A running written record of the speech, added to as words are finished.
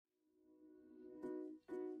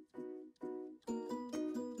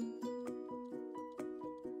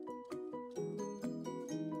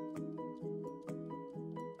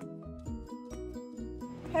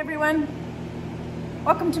Hey everyone,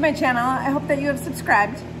 welcome to my channel. I hope that you have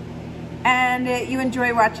subscribed and you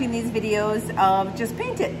enjoy watching these videos of Just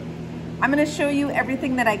Paint It. I'm going to show you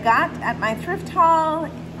everything that I got at my thrift haul,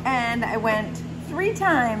 and I went 3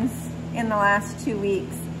 times in the last 2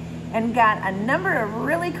 weeks and got a number of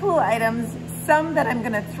really cool items, some that I'm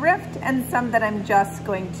going to thrift and some that I'm just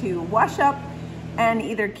going to wash up and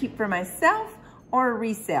either keep for myself or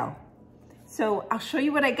resell. So I'll show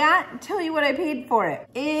you what I got and tell you what I paid for it.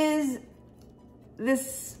 Is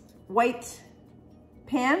this white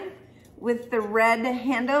pan with the red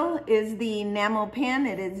handle is the enamel pan.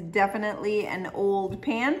 It is definitely an old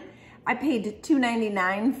pan. I paid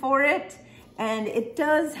 $2.99 for it, and it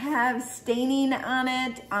does have staining on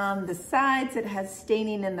it on the sides. It has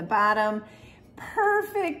staining in the bottom.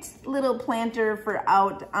 Perfect little planter for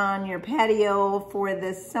out on your patio for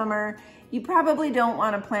this summer. You probably don't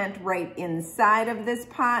want to plant right inside of this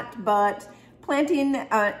pot, but planting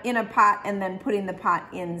in a pot and then putting the pot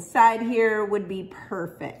inside here would be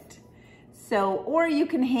perfect. So, or you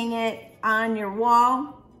can hang it on your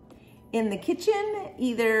wall in the kitchen,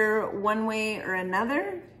 either one way or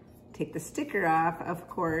another. Take the sticker off, of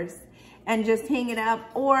course, and just hang it up,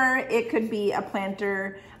 or it could be a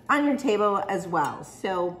planter on your table as well.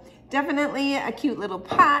 So definitely a cute little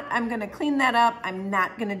pot. I'm gonna clean that up. I'm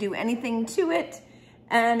not gonna do anything to it,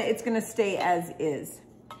 and it's gonna stay as is.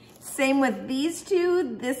 Same with these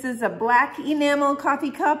two. This is a black enamel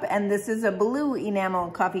coffee cup, and this is a blue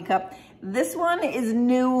enamel coffee cup. This one is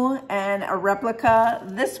new and a replica.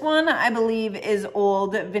 This one, I believe, is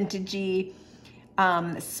old, vintagey,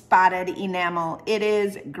 spotted enamel. It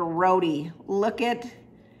is grody. Look at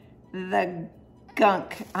the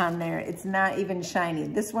gunk on there. It's not even shiny.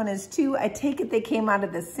 This one is too. I take it they came out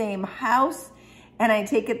of the same house, and I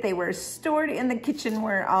take it they were stored in the kitchen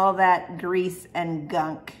where all that grease and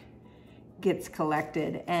gunk gets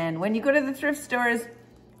collected. And when you go to the thrift stores,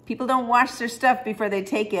 people don't wash their stuff before they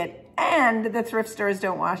take it, and the thrift stores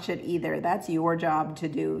don't wash it either. That's your job to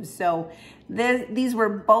do. So these were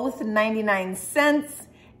both 99 cents,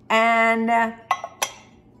 and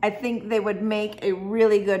I think they would make a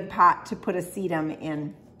really good pot to put a sedum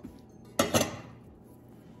in.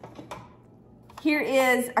 Here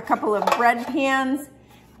is a couple of bread pans.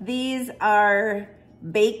 These are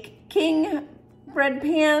Bake King bread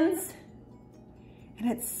pans,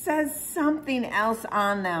 and it says something else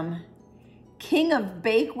on them. King of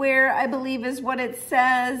Bakeware, I believe is what it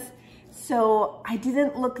says. So I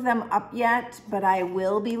didn't look them up yet, but I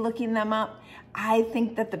will be looking them up. I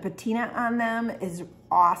think that the patina on them is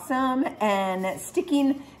awesome, and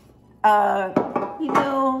sticking you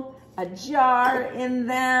know, a jar in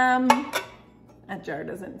them. That jar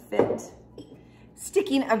doesn't fit.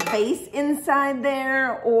 Sticking a vase inside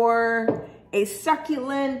there, or a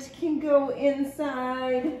succulent can go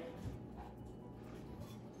inside.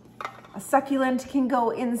 A succulent can go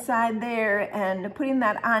inside there, and putting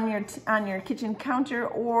that on your kitchen counter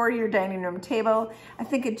or your dining room table, I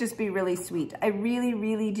think it'd just be really sweet. I really,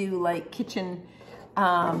 really do like kitchen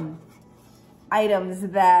items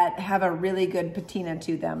that have a really good patina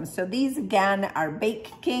to them. So these again are Bake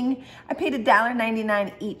King. I paid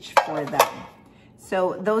 $1.99 each for them.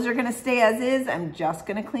 So those are gonna stay as is. I'm just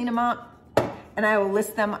gonna clean them up, and I will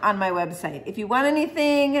list them on my website. If you want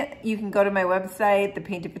anything, you can go to my website,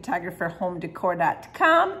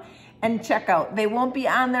 thepaintedphotographerhomedecor.com, and check out. They won't be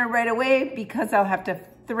on there right away because I'll have to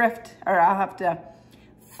thrift, or I'll have to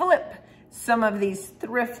flip some of these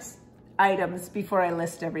thrift items before I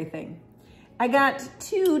list everything. I got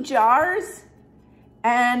 2 jars,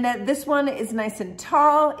 and this one is nice and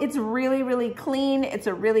tall. It's really, really clean. It's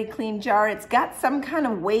a really clean jar. It's got some kind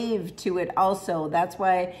of wave to it also. That's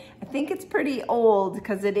why I think it's pretty old,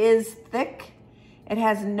 because it is thick. It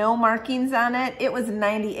has no markings on it. It was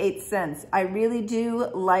 98 cents. I really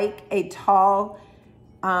do like a tall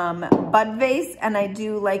bud vase, and I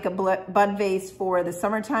do like a bud vase for the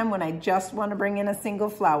summertime when I just want to bring in a single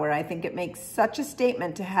flower. I think it makes such a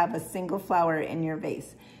statement to have a single flower in your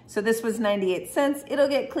vase. So this was 98 cents. It'll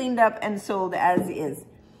get cleaned up and sold as is.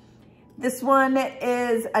 This one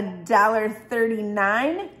is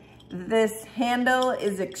 $1.39. This handle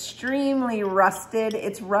is extremely rusted.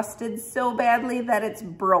 It's rusted so badly that it's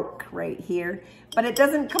broke right here, but it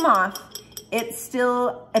doesn't come off. It's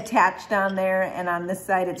still attached on there, and on this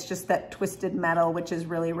side, it's just that twisted metal, which is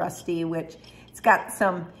really rusty, which it's got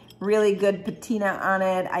some really good patina on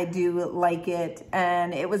it. I do like it,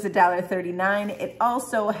 and it was $1.39. It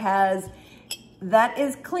also has, that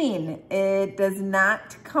is clean. It does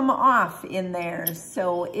not come off in there.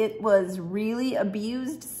 So it was really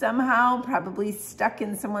abused somehow, probably stuck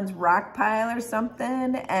in someone's rock pile or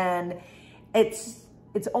something, and it's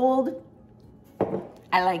It's old.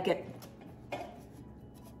 I like it.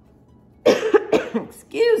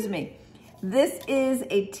 Excuse me. This is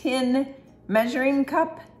a tin measuring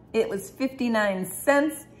cup. It was 59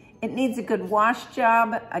 cents. It needs a good wash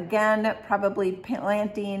job. Again, probably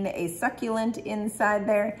planting a succulent inside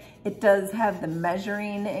there. It does have the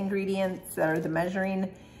measuring ingredients, or the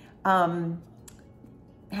measuring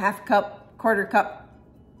half cup, quarter cup,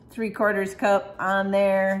 3/4 cup on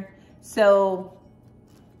there. So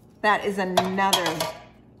that is another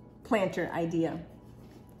planter idea.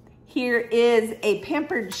 Here is a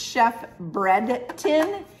Pampered Chef bread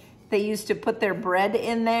tin. They used to put their bread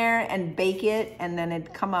in there and bake it, and then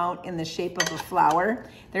it'd come out in the shape of a flower.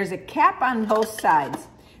 There's a cap on both sides.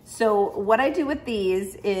 So what I do with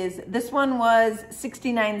these is, this one was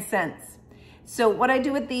 69 cents. So what I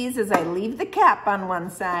do with these is I leave the cap on one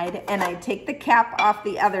side and I take the cap off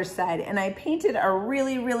the other side, and I painted a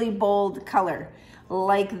really, really bold color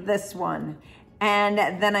like this one. And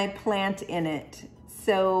then I plant in it.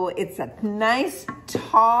 So it's a nice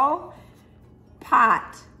tall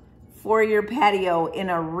pot for your patio in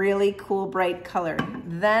a really cool bright color.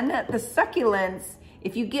 Then the succulents,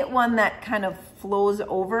 if you get one that kind of flows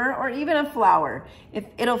over, or even a flower,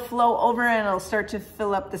 it'll flow over and it'll start to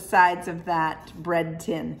fill up the sides of that bread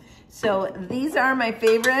tin. So these are my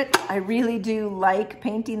favorite. I really do like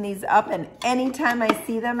painting these up, and anytime I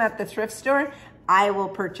see them at the thrift store, I will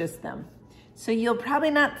purchase them. So you'll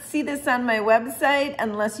probably not see this on my website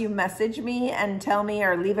unless you message me and tell me,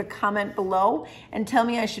 or leave a comment below and tell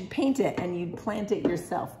me I should paint it, and you'd plant it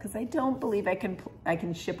yourself, because I don't believe I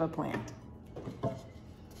can ship a plant.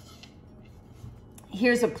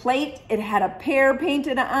 Here's a plate. It had a pear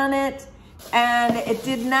painted on it, and it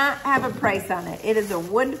did not have a price on it. It is a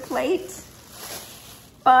wood plate,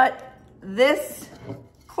 but this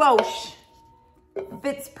cloche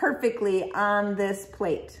fits perfectly on this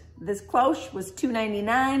plate. This cloche was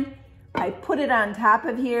 $2.99. I put it on top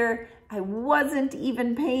of here. I wasn't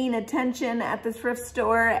even paying attention at the thrift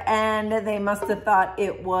store, and they must have thought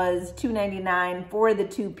it was $2.99 for the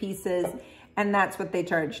 2 pieces, and that's what they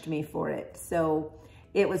charged me for it. So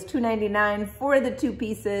it was $2.99 for the 2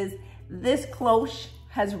 pieces. This cloche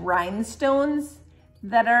has rhinestones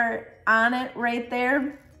that are on it right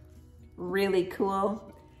there. Really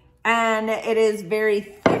cool. And it is very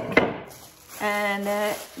thick.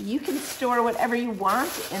 And you can store whatever you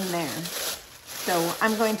want in there. So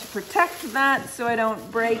I'm going to protect that so I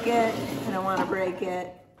don't break it. I don't want to break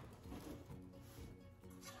it.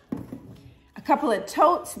 A couple of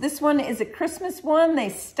totes. This one is a Christmas one. They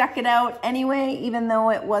stuck it out anyway, even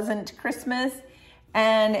though it wasn't Christmas.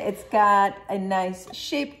 And it's got a nice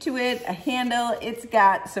shape to it, a handle. It's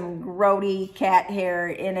got some grody cat hair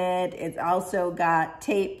in it. It's also got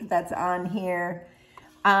tape that's on here.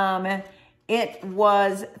 It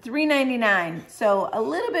was $3.99, so a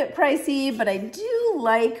little bit pricey, but I do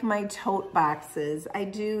like my tote boxes. I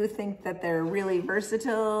do think that they're really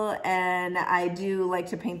versatile, and I do like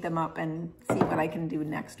to paint them up and see what I can do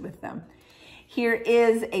next with them. Here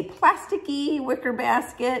is a plasticky wicker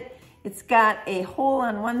basket. It's got a hole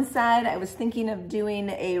on one side. I was thinking of doing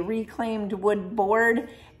a reclaimed wood board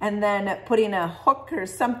and then putting a hook or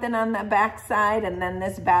something on the back side, and then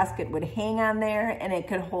this basket would hang on there and it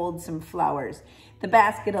could hold some flowers. The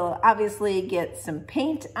basket will obviously get some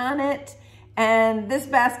paint on it, and this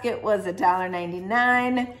basket was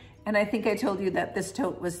 $1.99, and I think I told you that this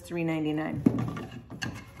tote was $3.99.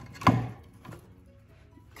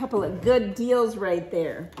 Couple of good deals right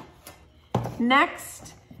there.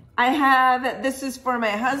 Next, I have, this is for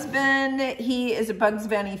my husband. He is a Bugs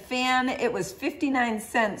Bunny fan. It was 59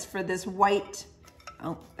 cents for this white,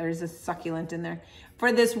 oh, there's a succulent in there,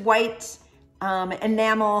 for this white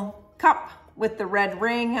enamel cup with the red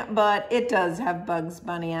ring, but it does have Bugs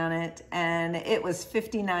Bunny on it, and it was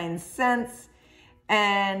 59 cents,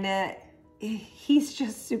 and he's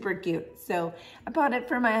just super cute. So I bought it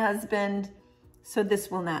for my husband, so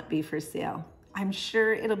this will not be for sale. I'm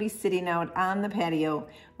sure it'll be sitting out on the patio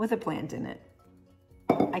with a plant in it.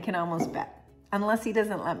 I can almost bet. Unless he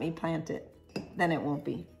doesn't let me plant it, then it won't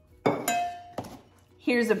be.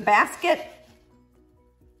 Here's a basket.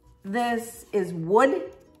 This is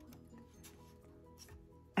wood,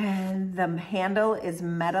 and the handle is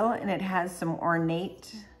metal, and it has some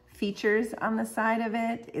ornate features on the side of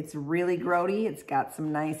it. It's really grody. It's got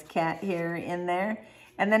some nice cat hair in there.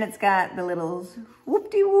 And then it's got the little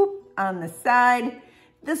whoop-de-whoop on the side.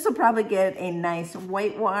 This will probably get a nice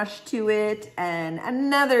whitewash to it, and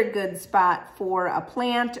another good spot for a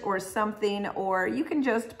plant or something, or you can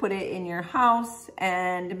just put it in your house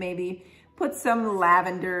and maybe put some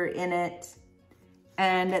lavender in it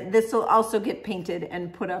And this will also get painted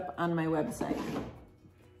and put up on my website.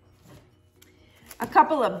 A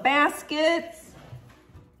couple of baskets.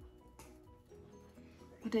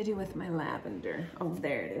 What did I do with my lavender? Oh,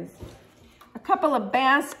 there it is. A couple of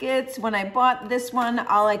baskets. When I bought this one,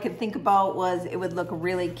 all I could think about was it would look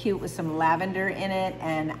really cute with some lavender in it,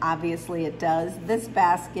 and obviously it does. This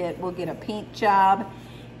basket will get a paint job.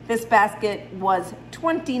 This basket was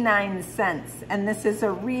 29 cents, and this is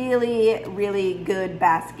a really, really good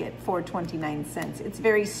basket for 29 cents. It's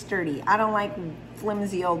very sturdy. I don't like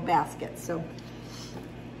flimsy old baskets, so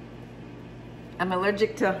I'm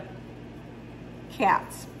allergic to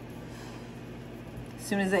cats. As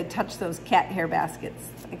soon as I touch those cat hair baskets,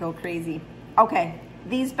 I go crazy. Okay,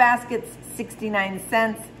 these baskets, 69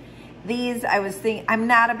 cents. These, I was thinking, I'm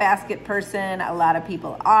not a basket person. A lot of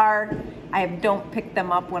people are. I don't pick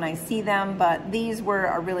them up when I see them, but these were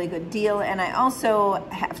a really good deal. And I also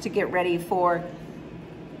have to get ready for,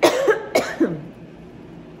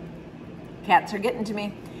 cats are getting to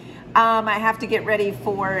me. I have to get ready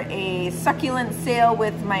for a succulent sale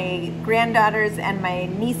with my granddaughters and my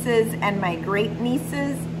nieces and my great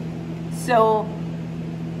nieces. So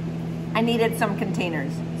I needed some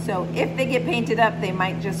containers. So if they get painted up, they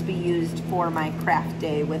might just be used for my craft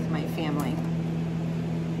day with my family.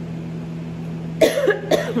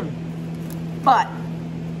 But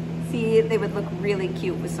see, they would look really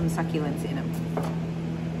cute with some succulents in them.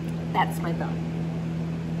 That's my thought.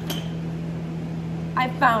 I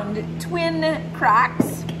found twin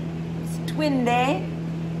Crocs. It's twin day.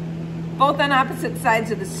 Both on opposite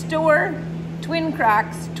sides of the store. Twin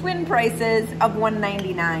Crocs, twin prices of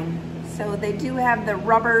 $1.99. So they do have the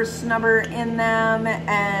rubber snubber in them,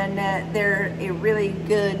 and they're a really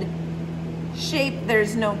good shape.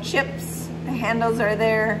 There's no chips. The handles are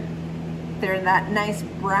there. They're that nice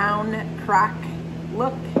brown Croc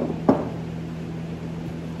look.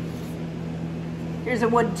 Here's a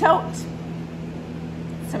wood tote.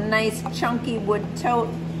 Some nice chunky wood tote.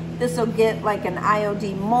 This will get like an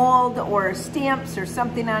IOD mold or stamps or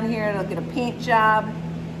something on here. It'll get a paint job.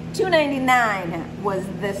 $2.99 was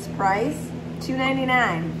this price.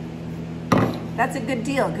 $2.99. That's a good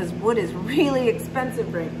deal because wood is really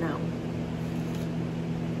expensive right now.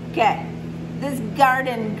 Okay, this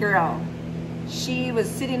garden girl. She was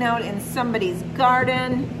sitting out in somebody's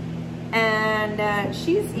garden, and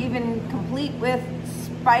she's even complete with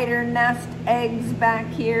spider nest eggs back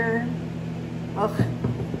here. Ugh.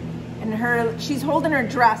 And she's holding her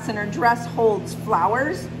dress, and her dress holds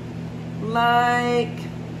flowers. Like,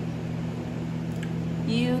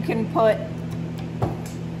 you can put,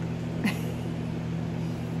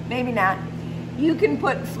 maybe not, you can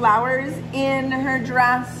put flowers in her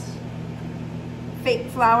dress, fake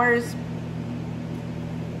flowers,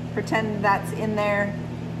 pretend that's in there,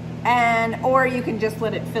 or you can just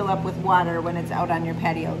let it fill up with water when it's out on your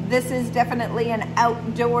patio. This is definitely an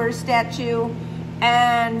outdoor statue,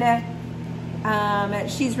 and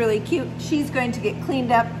she's really cute. She's going to get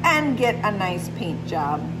cleaned up and get a nice paint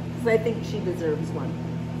job, because I think she deserves one.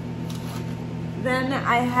 Then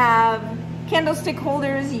I have candlestick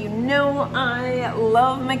holders. You know I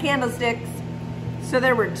love my candlesticks. So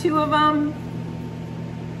there were two of them.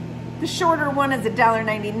 The shorter one is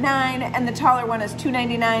 $1.99 and the taller one is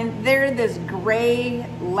 $2.99. They're this gray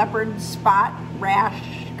leopard spot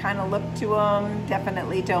rash kind of look to them.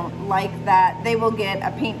 Definitely don't like that. They will get a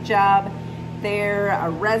paint job. They're a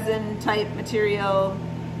resin type material,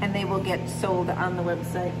 and they will get sold on the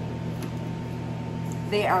website.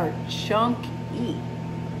 They are chunky.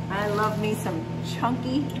 I love me some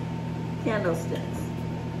chunky candlesticks.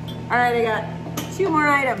 All right, I got two more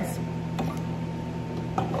items.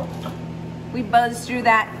 We buzzed through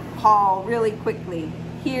that haul really quickly.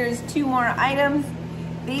 Here's two more items.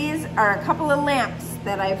 These are a couple of lamps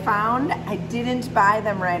that I found. I didn't buy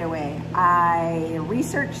them right away. I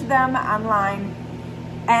researched them online,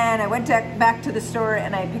 and I went back to the store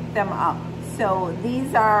and I picked them up. So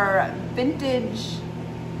these are vintage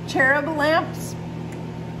cherub lamps,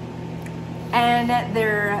 and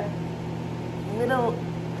they're little,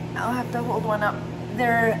 I'll have to hold one up.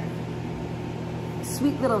 They're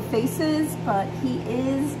sweet little faces, but he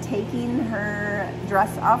is taking her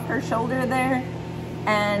dress off her shoulder there,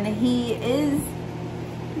 and he is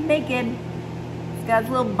naked. He's got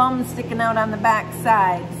his little bum sticking out on the back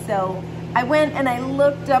side. So I went and I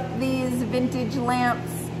looked up these vintage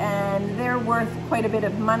lamps, and they're worth quite a bit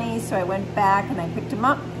of money. So I went back and I picked them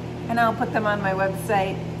up, and I'll put them on my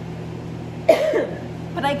website.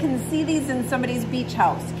 But I can see these in somebody's beach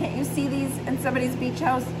house. Can't you see these in somebody's beach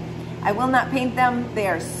house? I will not paint them. They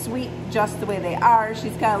are sweet just the way they are.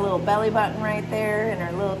 She's got a little belly button right there in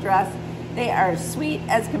her little dress. They are sweet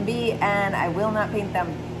as can be, and I will not paint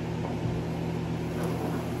them.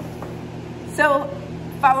 So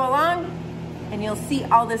follow along and you'll see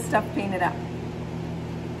all this stuff painted up.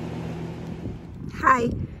 Hi,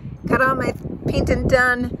 got all my painting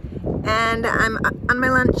done and I'm on my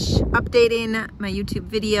lunch updating my YouTube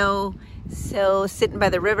video. So sitting by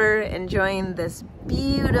the river, enjoying this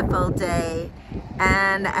beautiful day.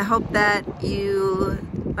 And I hope that you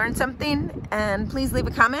learned something, and please leave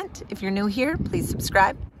a comment. If you're new here, please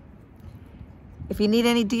subscribe. If you need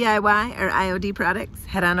any DIY or IOD products,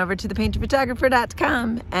 head on over to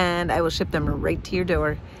thepainterphotographer.com and I will ship them right to your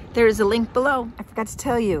door. There is a link below. I forgot to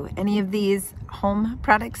tell you, any of these home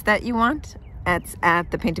products that you want, it's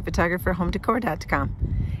at thepainterphotographerhomedecor.com.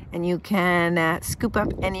 And you can scoop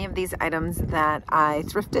up any of these items that I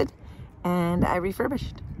thrifted and I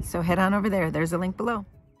refurbished. So head on over there. There's a link below.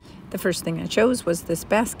 The first thing I chose was this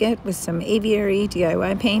basket with some aviary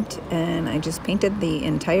DIY paint, and I just painted the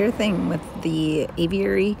entire thing with the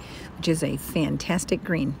aviary, which is a fantastic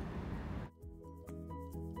green.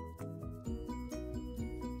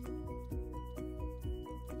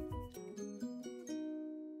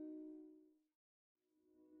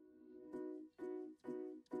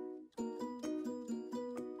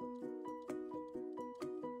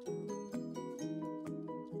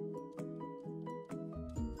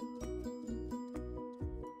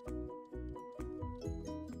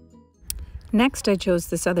 Next, I chose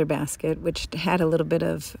this other basket, which had a little bit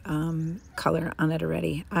of color on it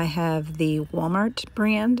already. I have the Walmart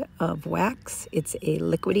brand of wax. It's a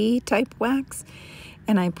liquidy type wax,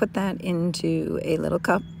 and I put that into a little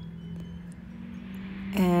cup.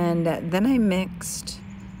 And then I mixed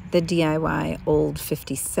the DIY Old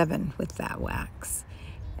 57 with that wax.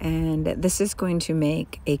 And this is going to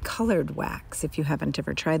make a colored wax. If you haven't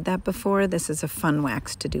ever tried that before, this is a fun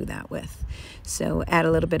wax to do that with. So add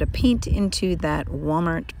a little bit of paint into that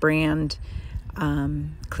Walmart brand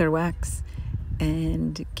clear wax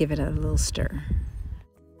and give it a little stir.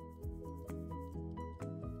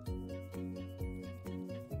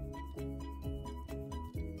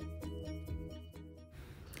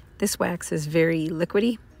 This wax is very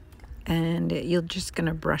liquidy, and you're just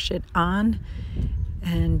gonna brush it on.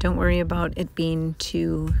 And don't worry about it being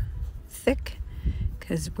too thick,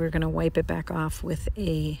 because we're going to wipe it back off with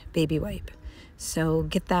a baby wipe. So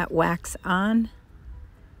get that wax on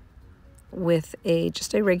with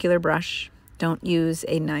just a regular brush. Don't use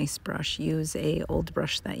a nice brush. Use a old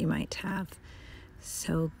brush that you might have.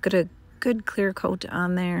 So get a good clear coat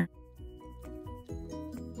on there.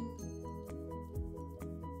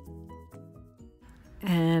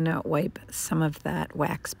 And wipe some of that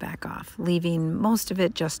wax back off, leaving most of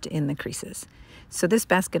it just in the creases. So this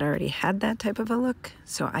basket already had that type of a look,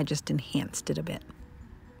 so I just enhanced it a bit.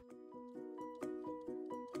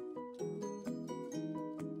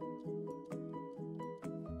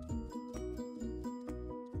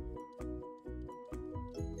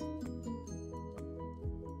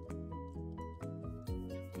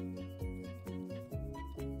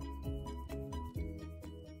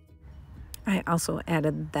 I also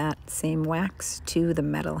added that same wax to the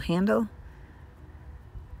metal handle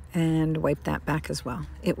and wiped that back as well.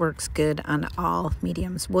 It works good on all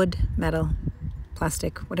mediums: wood, metal,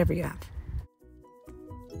 plastic, whatever you have.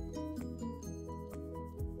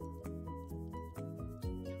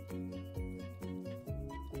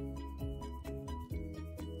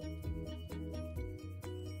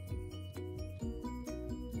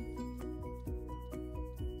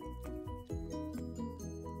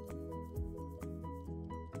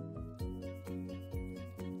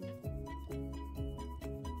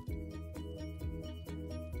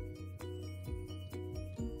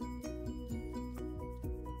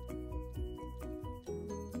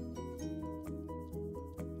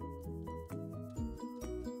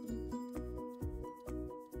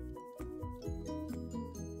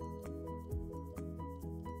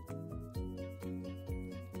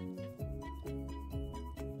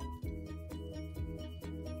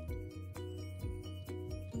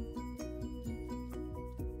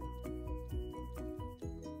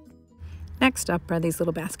 Next up are these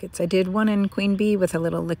little baskets. I did one in Queen Bee with a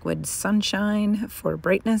little liquid sunshine for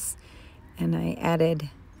brightness, and I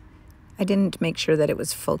didn't make sure that it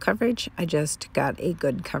was full coverage. I just got a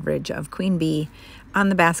good coverage of Queen Bee on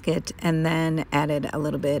the basket and then added a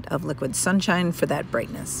little bit of liquid sunshine for that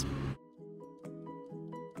brightness.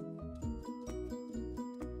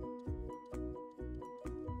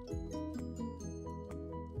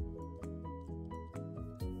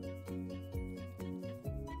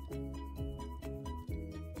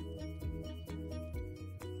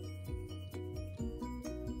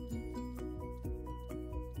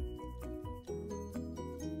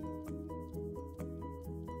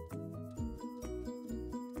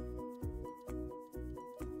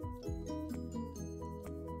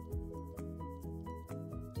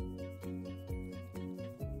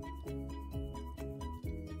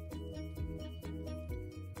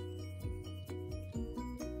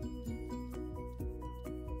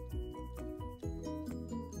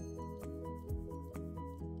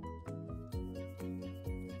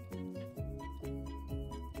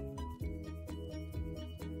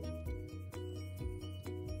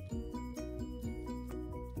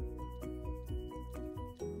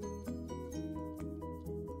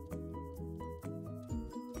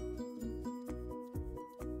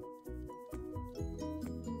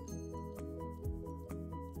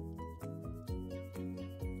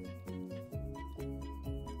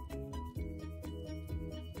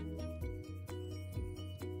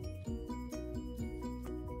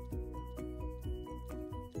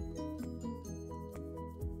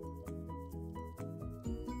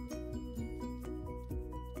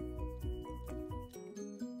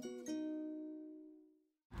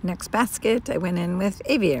 Next basket, I went in with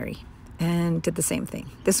aviary and did the same thing.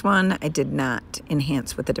 This one I did not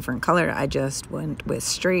enhance with a different color. I just went with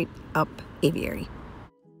straight up aviary.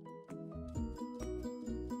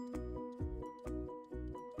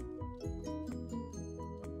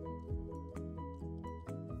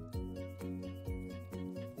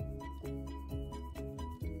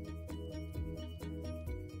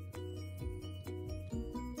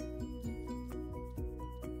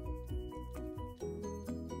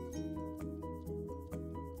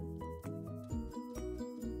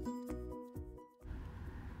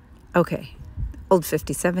 Okay, Old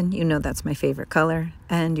 57, you know that's my favorite color,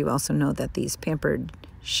 and you also know that these Pampered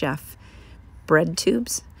Chef bread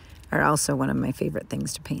tubes are also one of my favorite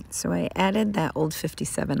things to paint. So I added that Old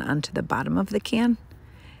 57 onto the bottom of the can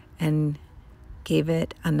and gave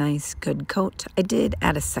it a nice good coat. I did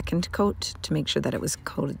add a second coat to make sure that it was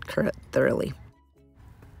coated thoroughly.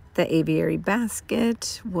 The aviary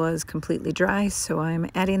basket was completely dry, so I'm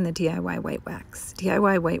adding the DIY white wax.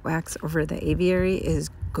 DIY white wax over the aviary is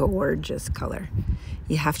gorgeous color.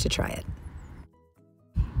 You have to try it.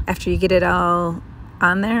 After you get it all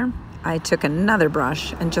on there, I took another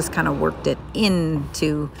brush and just kind of worked it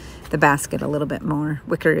into the basket a little bit more.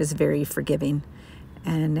 Wicker is very forgiving,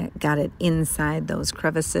 and got it inside those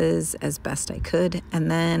crevices as best I could.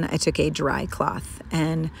 And then I took a dry cloth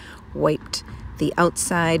and wiped the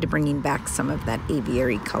outside, bringing back some of that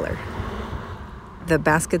aviary color. The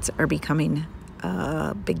baskets are becoming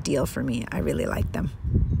a big deal for me. I really like them.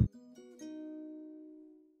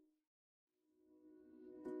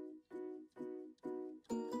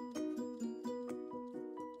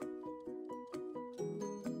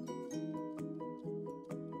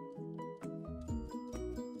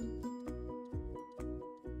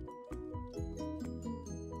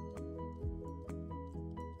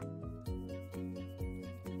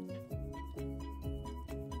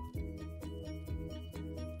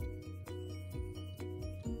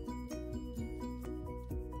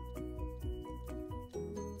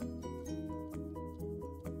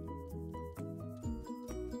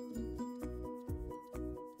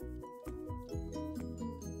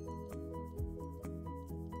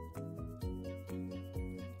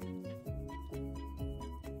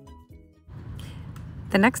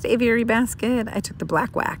 The next aviary basket, I took the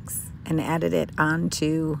black wax and added it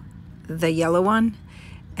onto the yellow one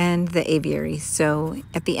and the aviary. So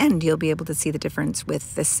at the end, you'll be able to see the difference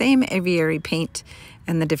with the same aviary paint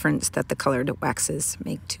and the difference that the colored waxes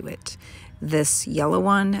make to it. This yellow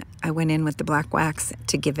one, I went in with the black wax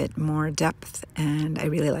to give it more depth, and I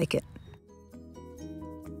really like it.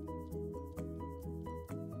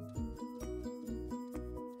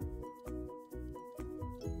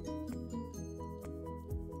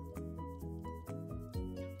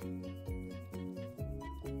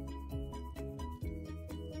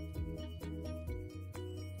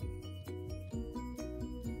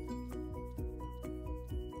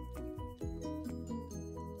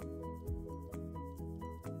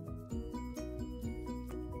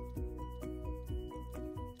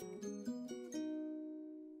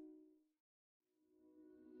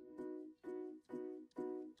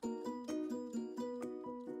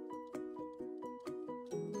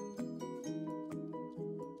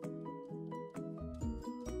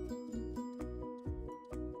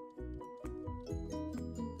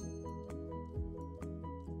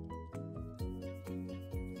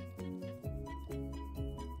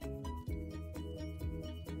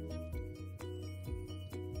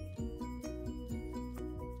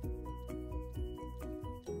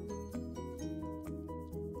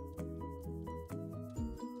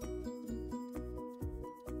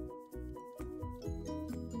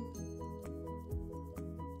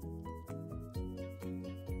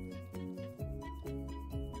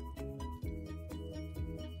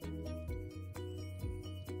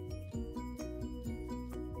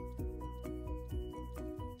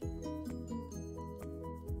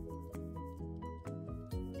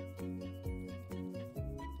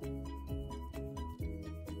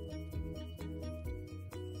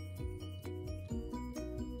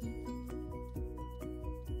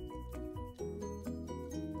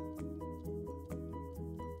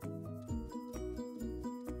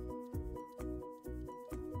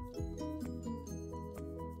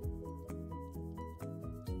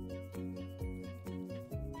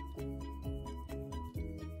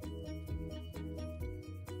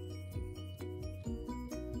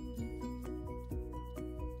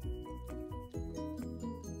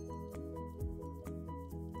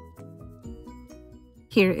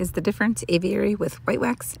 Here is the difference, aviary with white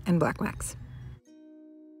wax and black wax.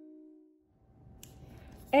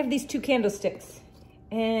 I have these two candlesticks,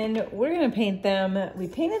 And we're gonna paint them. We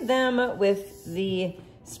painted them with the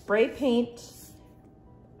spray paint,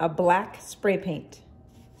 a black spray paint.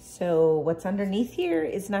 So what's underneath here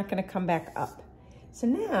is not gonna come back up. So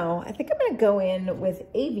now I think I'm gonna go in with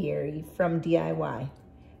Aviary from DIY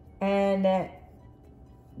and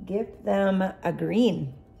give them a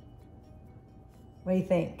green. What do you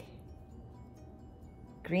think?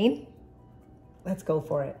 Green? Let's go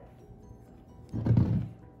for it.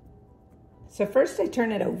 So first I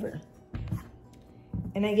turn it over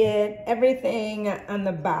and I get everything on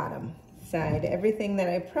the bottom side, everything that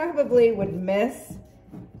I probably would miss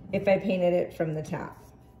if I painted it from the top.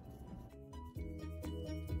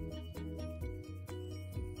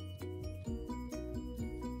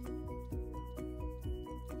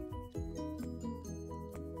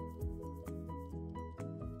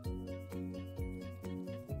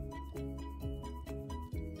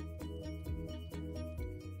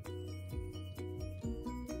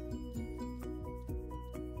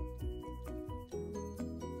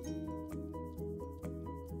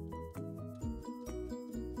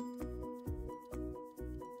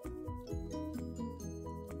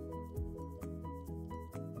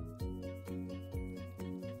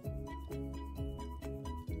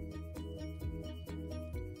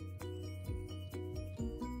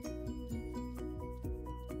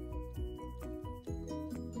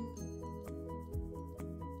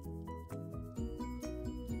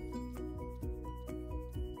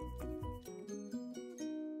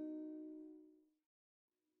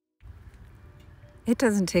 It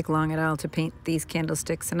doesn't take long at all to paint these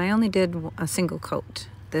candlesticks, and I only did a single coat.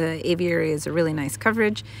 The aviary is a really nice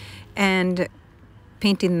coverage, and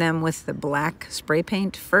painting them with the black spray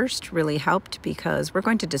paint first really helped because we're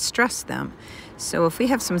going to distress them. So if we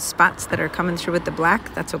have some spots that are coming through with the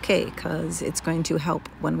black, that's okay because it's going to help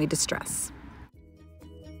when we distress.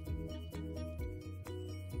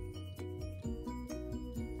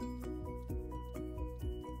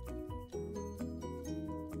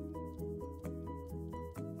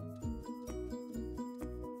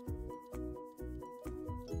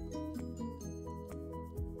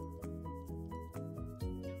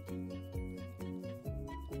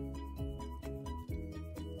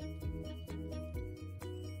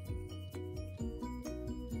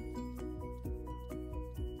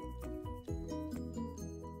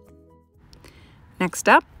 Next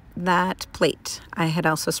up, that plate. I had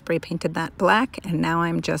also spray painted that black, and now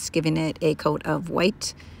I'm just giving it a coat of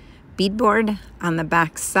white beadboard on the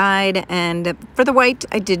back side. And for the white,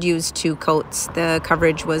 I did use 2 coats. The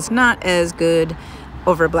coverage was not as good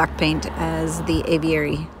over black paint as the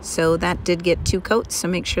aviary. So that did get 2 coats, so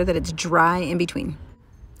make sure that it's dry in between.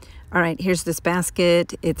 All right, here's this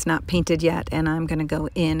basket. It's not painted yet, and I'm gonna go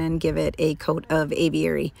in and give it a coat of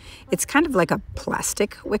aviary. It's kind of like a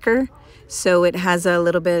plastic wicker, so it has a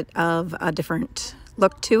little bit of a different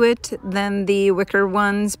look to it than the wicker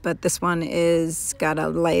ones, but this one is got a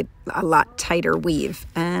lot tighter weave,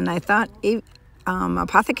 and I thought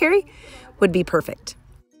Apothecary would be perfect.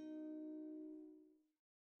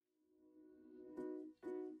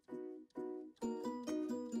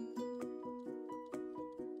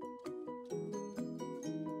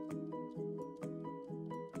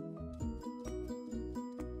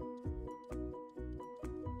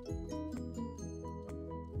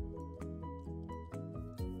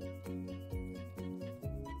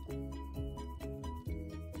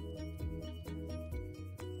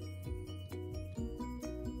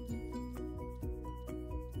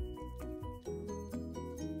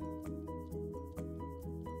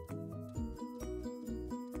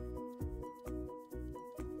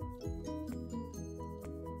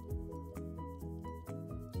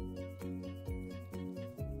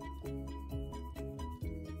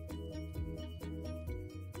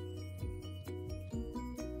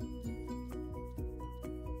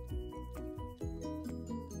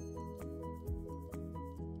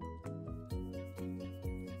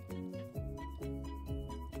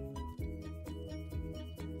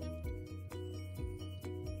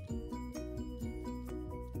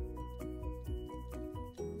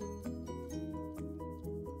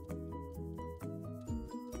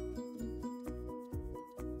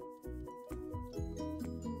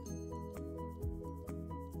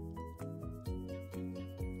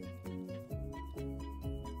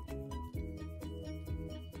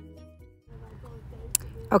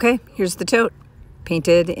 Okay, here's the tote,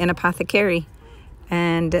 painted in Apothecary.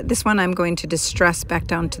 And this one I'm going to distress back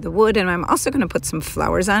down to the wood, and I'm also going to put some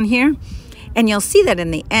flowers on here. And you'll see that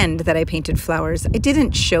in the end that I painted flowers. I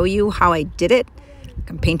didn't show you how I did it.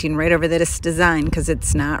 I'm painting right over this design because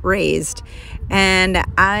it's not raised. And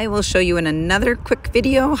I will show you in another quick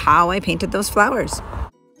video how I painted those flowers.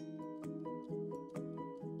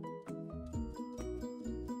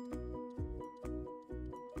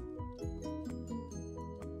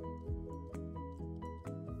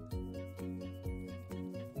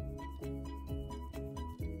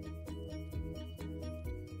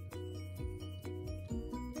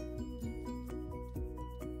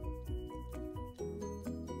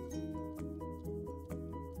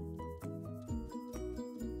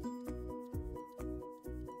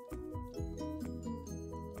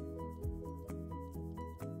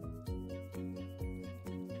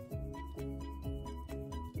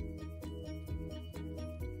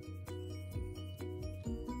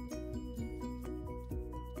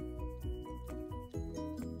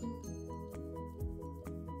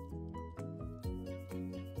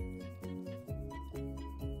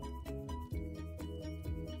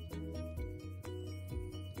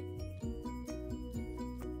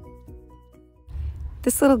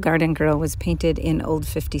 This little garden girl was painted in Old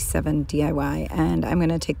 57 DIY, and I'm going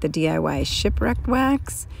to take the DIY shipwrecked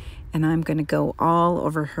wax and I'm going to go all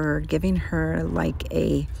over her, giving her like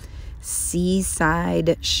a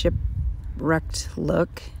seaside shipwrecked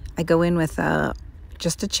look. I go in with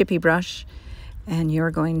just a chippy brush, and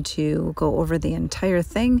you're going to go over the entire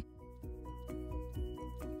thing.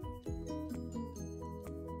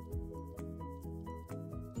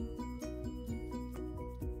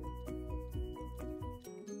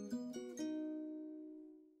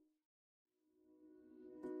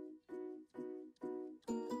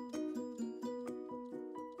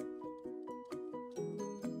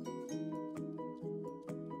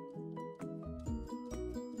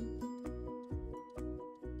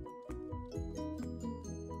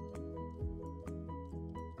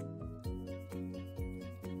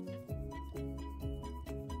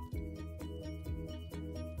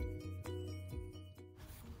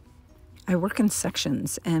 I work in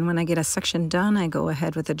sections, and when I get a section done, I go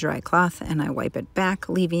ahead with a dry cloth and I wipe it back,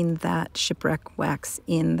 leaving that shipwreck wax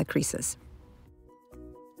in the creases.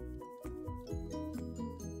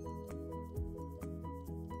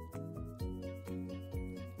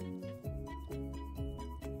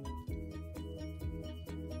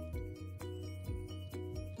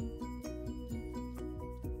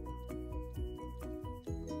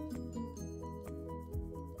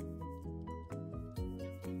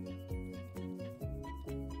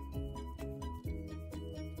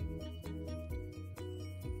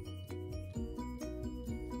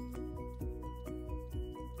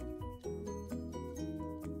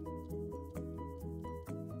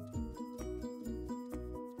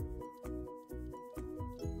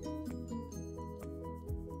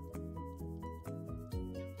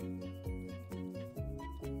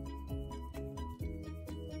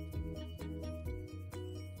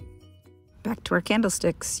 Back to our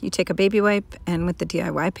candlesticks. You take a baby wipe, and with the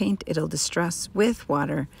DIY paint, it'll distress with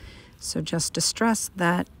water. So just distress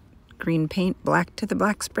that green paint black to the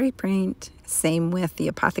black spray paint. Same with the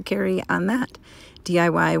Apothecary on that.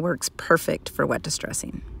 DIY works perfect for wet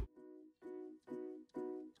distressing.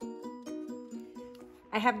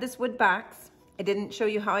 I have this wood box. I didn't show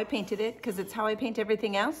you how I painted it because it's how I paint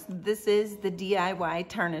everything else. This is the DIY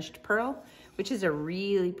Tarnished Pearl, which is a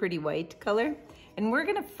really pretty white color. And we're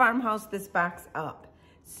gonna farmhouse this box up.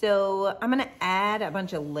 So I'm gonna add a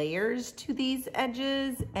bunch of layers to these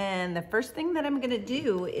edges. And the first thing that I'm gonna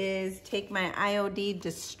do is take my IOD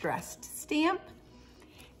distressed stamp,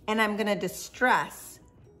 and I'm gonna distress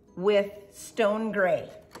with stone gray.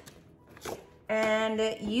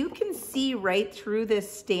 And you can see right through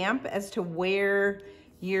this stamp as to where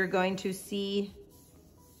you're going to see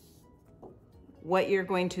what you're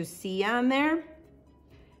going to see on there.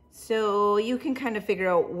 So you can kind of figure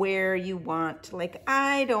out where you want. Like,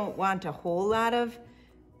 I don't want a whole lot of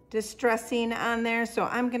distressing on there, so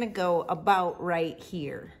I'm gonna go about right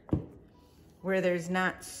here where there's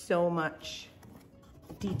not so much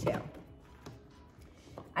detail.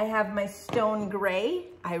 I have my stone gray.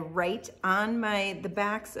 I write on the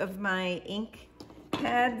backs of my ink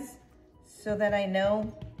pads so that I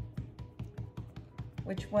know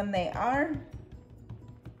which one they are.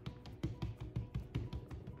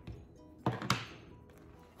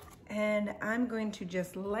 And I'm going to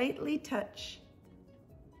just lightly touch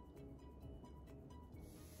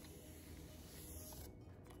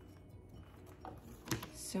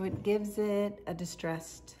so it gives it a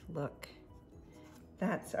distressed look.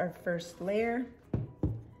 That's our first layer.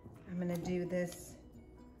 I'm gonna do this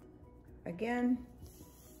again.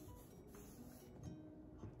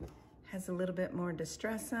 Has a little bit more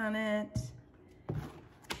distress on it.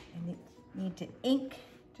 And need to ink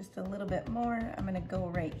just a little bit more. I'm gonna go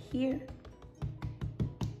right here.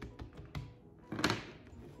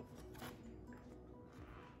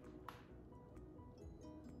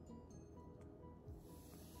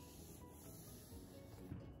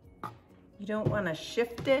 You don't want to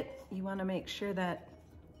shift it. You want to make sure that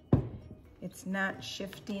it's not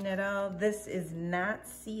shifting at all. This is not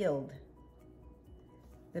sealed.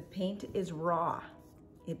 The paint is raw.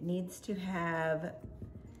 It needs to have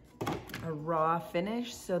a raw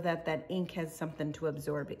finish so that that ink has something to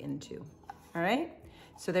absorb into. All right?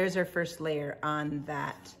 So there's our first layer on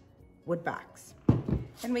that wood box.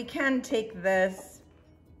 And we can take this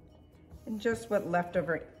and just what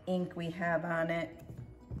leftover ink we have on it,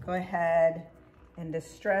 go ahead and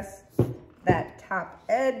distress that top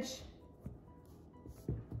edge.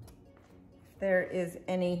 If there is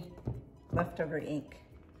any leftover ink.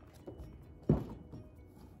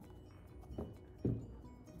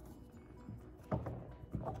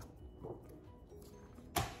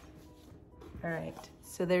 All right,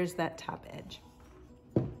 so there's that top edge.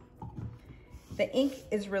 The ink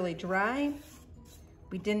is really dry.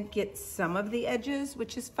 We didn't get some of the edges,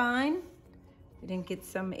 which is fine. We didn't get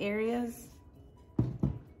some areas.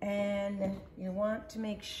 And you want to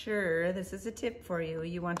make sure, this is a tip for you,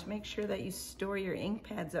 you want to make sure that you store your ink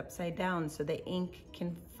pads upside down so the ink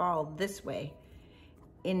can fall this way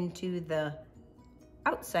into the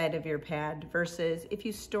outside of your pad versus if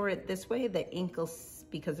you store it this way, the ink will,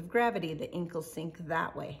 because of gravity, the ink will sink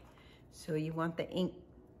that way. So you want the ink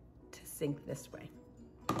to sink this way.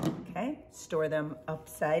 Okay, store them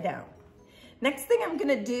upside down. Next thing I'm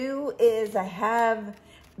gonna do is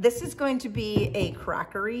this is going to be a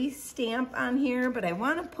crockery stamp on here, but I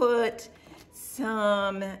wanna put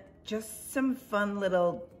just some fun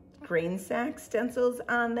little grain sack stencils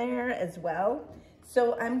on there as well.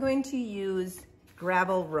 So I'm going to use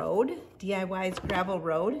Gravel Road, DIY's Gravel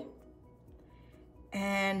Road,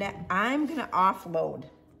 and I'm gonna offload.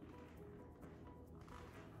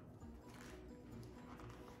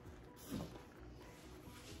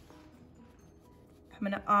 I'm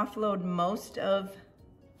gonna offload most of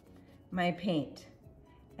my paint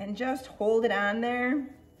and just hold it on there.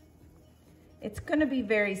 It's gonna be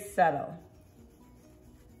very subtle.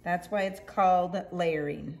 That's why it's called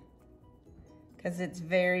layering, because it's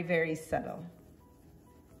very, very subtle.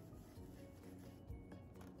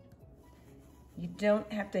 You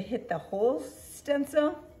don't have to hit the whole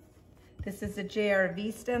stencil. This is a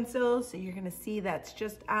JRV stencil, so you're gonna see that's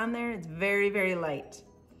just on there. It's very, very light.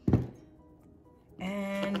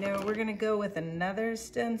 And we're gonna go with another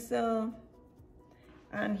stencil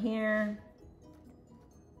on here.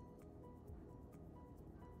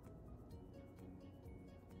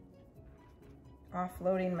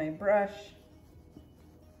 Offloading my brush.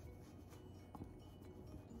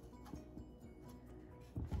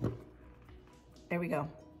 There we go.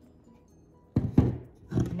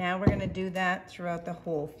 Now we're gonna do that throughout the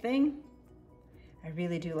whole thing. I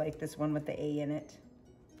really do like this one with the A in it.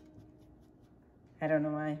 I don't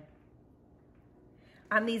know why.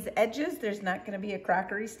 On these edges, there's not gonna be a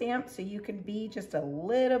crockery stamp, so you can be just a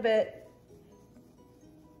little bit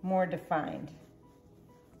more defined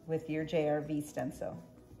with your JRV stencil.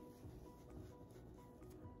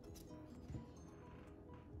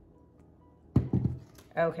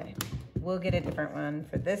 Okay, we'll get a different one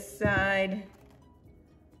for this side.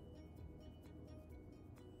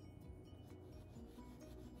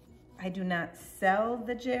 I do not sell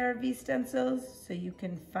the JRV stencils, so you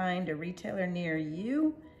can find a retailer near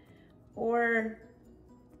you or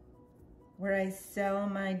where I sell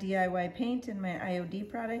my DIY paint and my IOD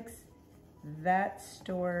products. That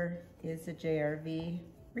store is a JRV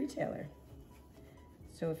retailer.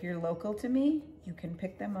 So if you're local to me, you can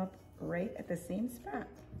pick them up right at the same spot.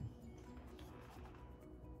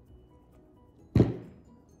 We're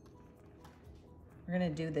gonna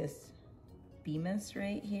do this Bemis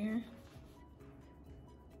right here.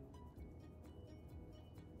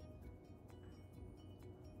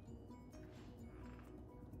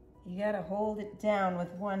 You gotta hold it down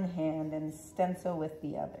with one hand and stencil with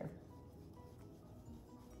the other.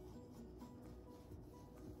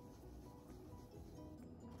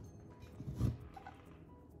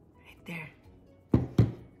 Right there.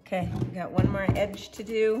 Okay, we got one more edge to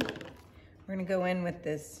do. We're gonna go in with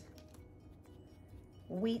this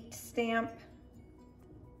wheat stamp.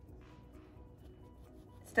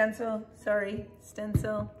 Stencil.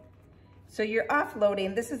 So you're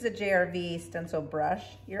offloading, this is a JRV stencil brush.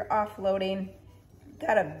 You're offloading,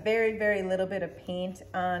 got a very, very little bit of paint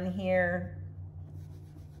on here.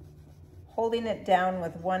 Holding it down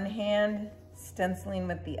with one hand, stenciling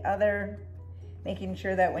with the other. making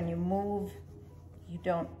sure that when you move, you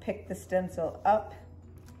don't pick the stencil up.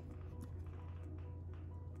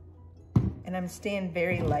 And I'm staying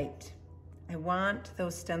very light. I want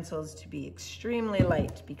those stencils to be extremely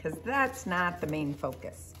light because that's not the main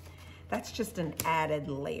focus. That's just an added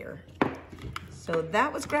layer. So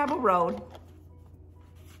that was Gravel Road.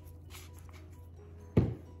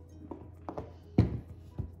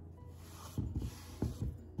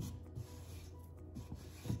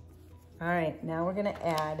 All right, now we're gonna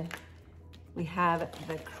add, we have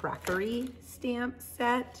the crockery stamp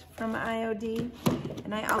set from IOD,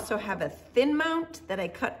 and I also have a thin mount that I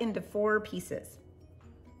cut into 4 pieces.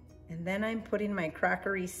 And then I'm putting my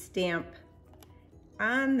crockery stamp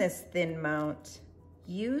on this thin mount,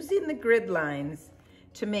 using the grid lines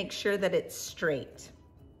to make sure that it's straight.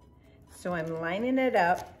 So I'm lining it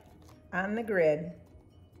up on the grid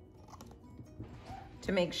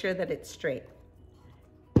to make sure that it's straight.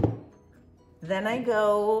 Then I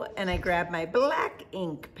go and I grab my black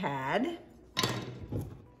ink pad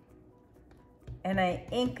and I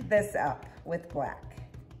ink this up with black.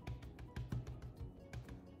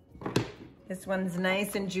 This one's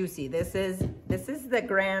nice and juicy. This is the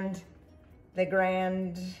grand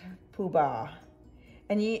poobah.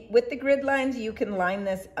 And with the grid lines, you can line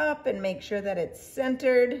this up and make sure that it's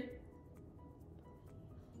centered,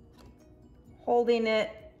 holding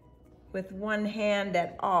it with one hand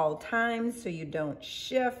at all times so you don't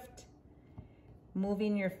shift,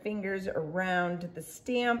 moving your fingers around the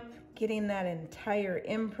stamp, getting that entire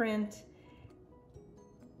imprint.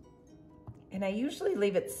 And I usually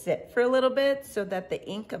leave it sit for a little bit so that the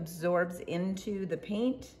ink absorbs into the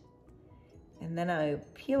paint, and then I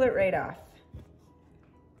peel it right off.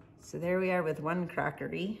 So there we are with one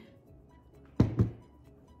crockery.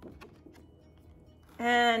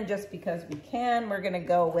 And just because we can, we're gonna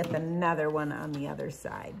go with another one on the other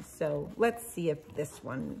side. So let's see if this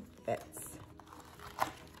one fits.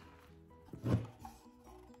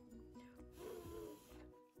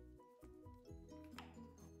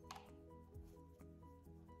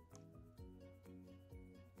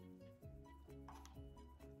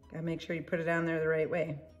 Gotta make sure you put it on there the right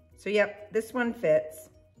way. So yep, this one fits.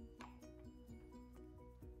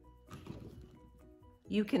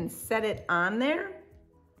 You can set it on there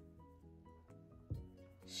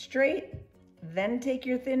straight, then take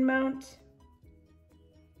your thin mount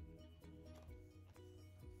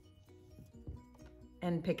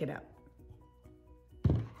and pick it up.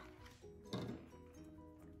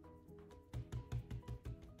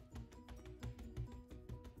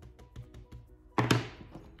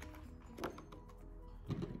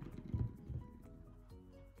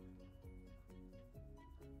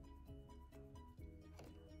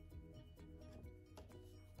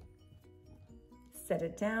 Set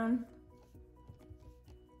it down,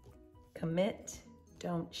 commit,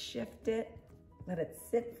 don't shift it, let it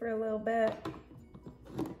sit for a little bit.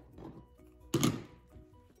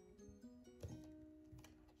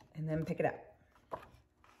 And then pick it up.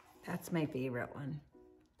 That's my favorite one.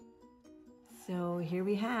 So here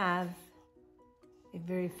we have a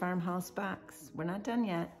very farmhouse box. We're not done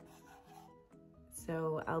yet.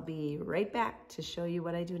 So I'll be right back to show you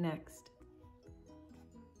what I do next.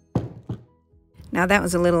 Now that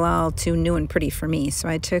was a little all too new and pretty for me, so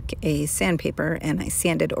I took a sandpaper and I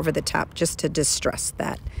sanded over the top just to distress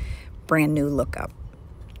that brand new look up.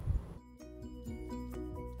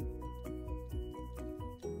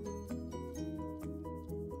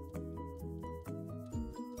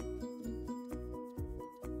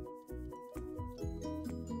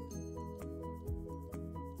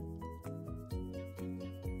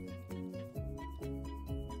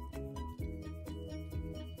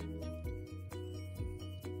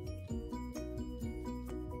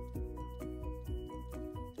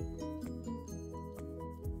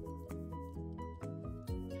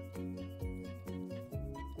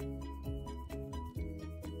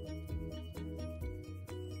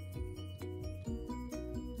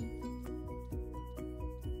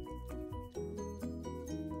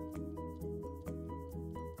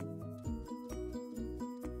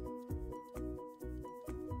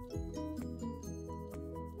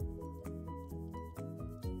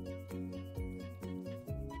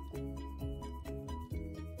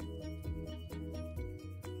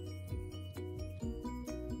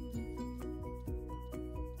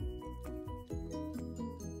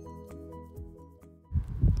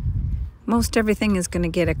 Most everything is going to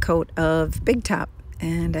get a coat of Big Top,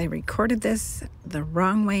 and I recorded this the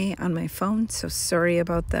wrong way on my phone, so sorry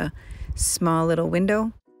about the small little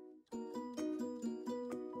window.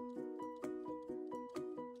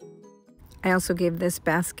 I also gave this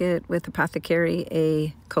basket with Apothecary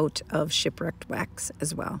a coat of shipwrecked wax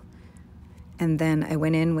as well. And then I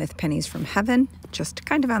went in with Pennies from Heaven, just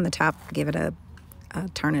kind of on the top, give it a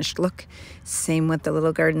tarnished look. Same with the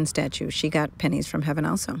little garden statue. She got Pennies from Heaven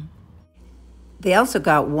also. They also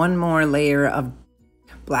got one more layer of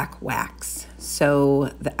black wax.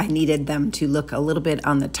 So I needed them to look a little bit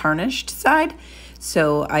on the tarnished side.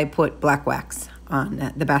 So I put black wax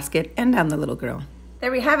on the basket and on the little girl.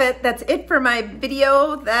 There we have it. That's it for my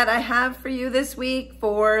video that I have for you this week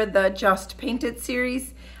for the Just Paint It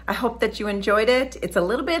series. I hope that you enjoyed it. It's a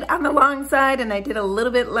little bit on the long side and I did a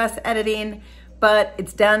little bit less editing, but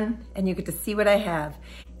it's done and you get to see what I have.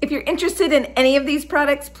 If you're interested in any of these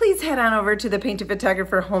products, please head on over to the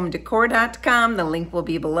paintedphotographerhomedecor.com. The link will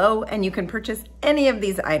be below and you can purchase any of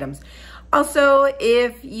these items. Also,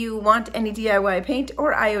 if you want any DIY paint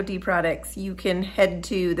or IOD products, you can head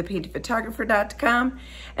to thepaintedphotographer.com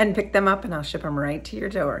and pick them up and I'll ship them right to your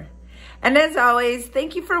door. And as always,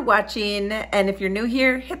 thank you for watching. And if you're new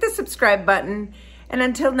here, hit the subscribe button. And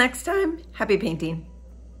until next time, happy painting.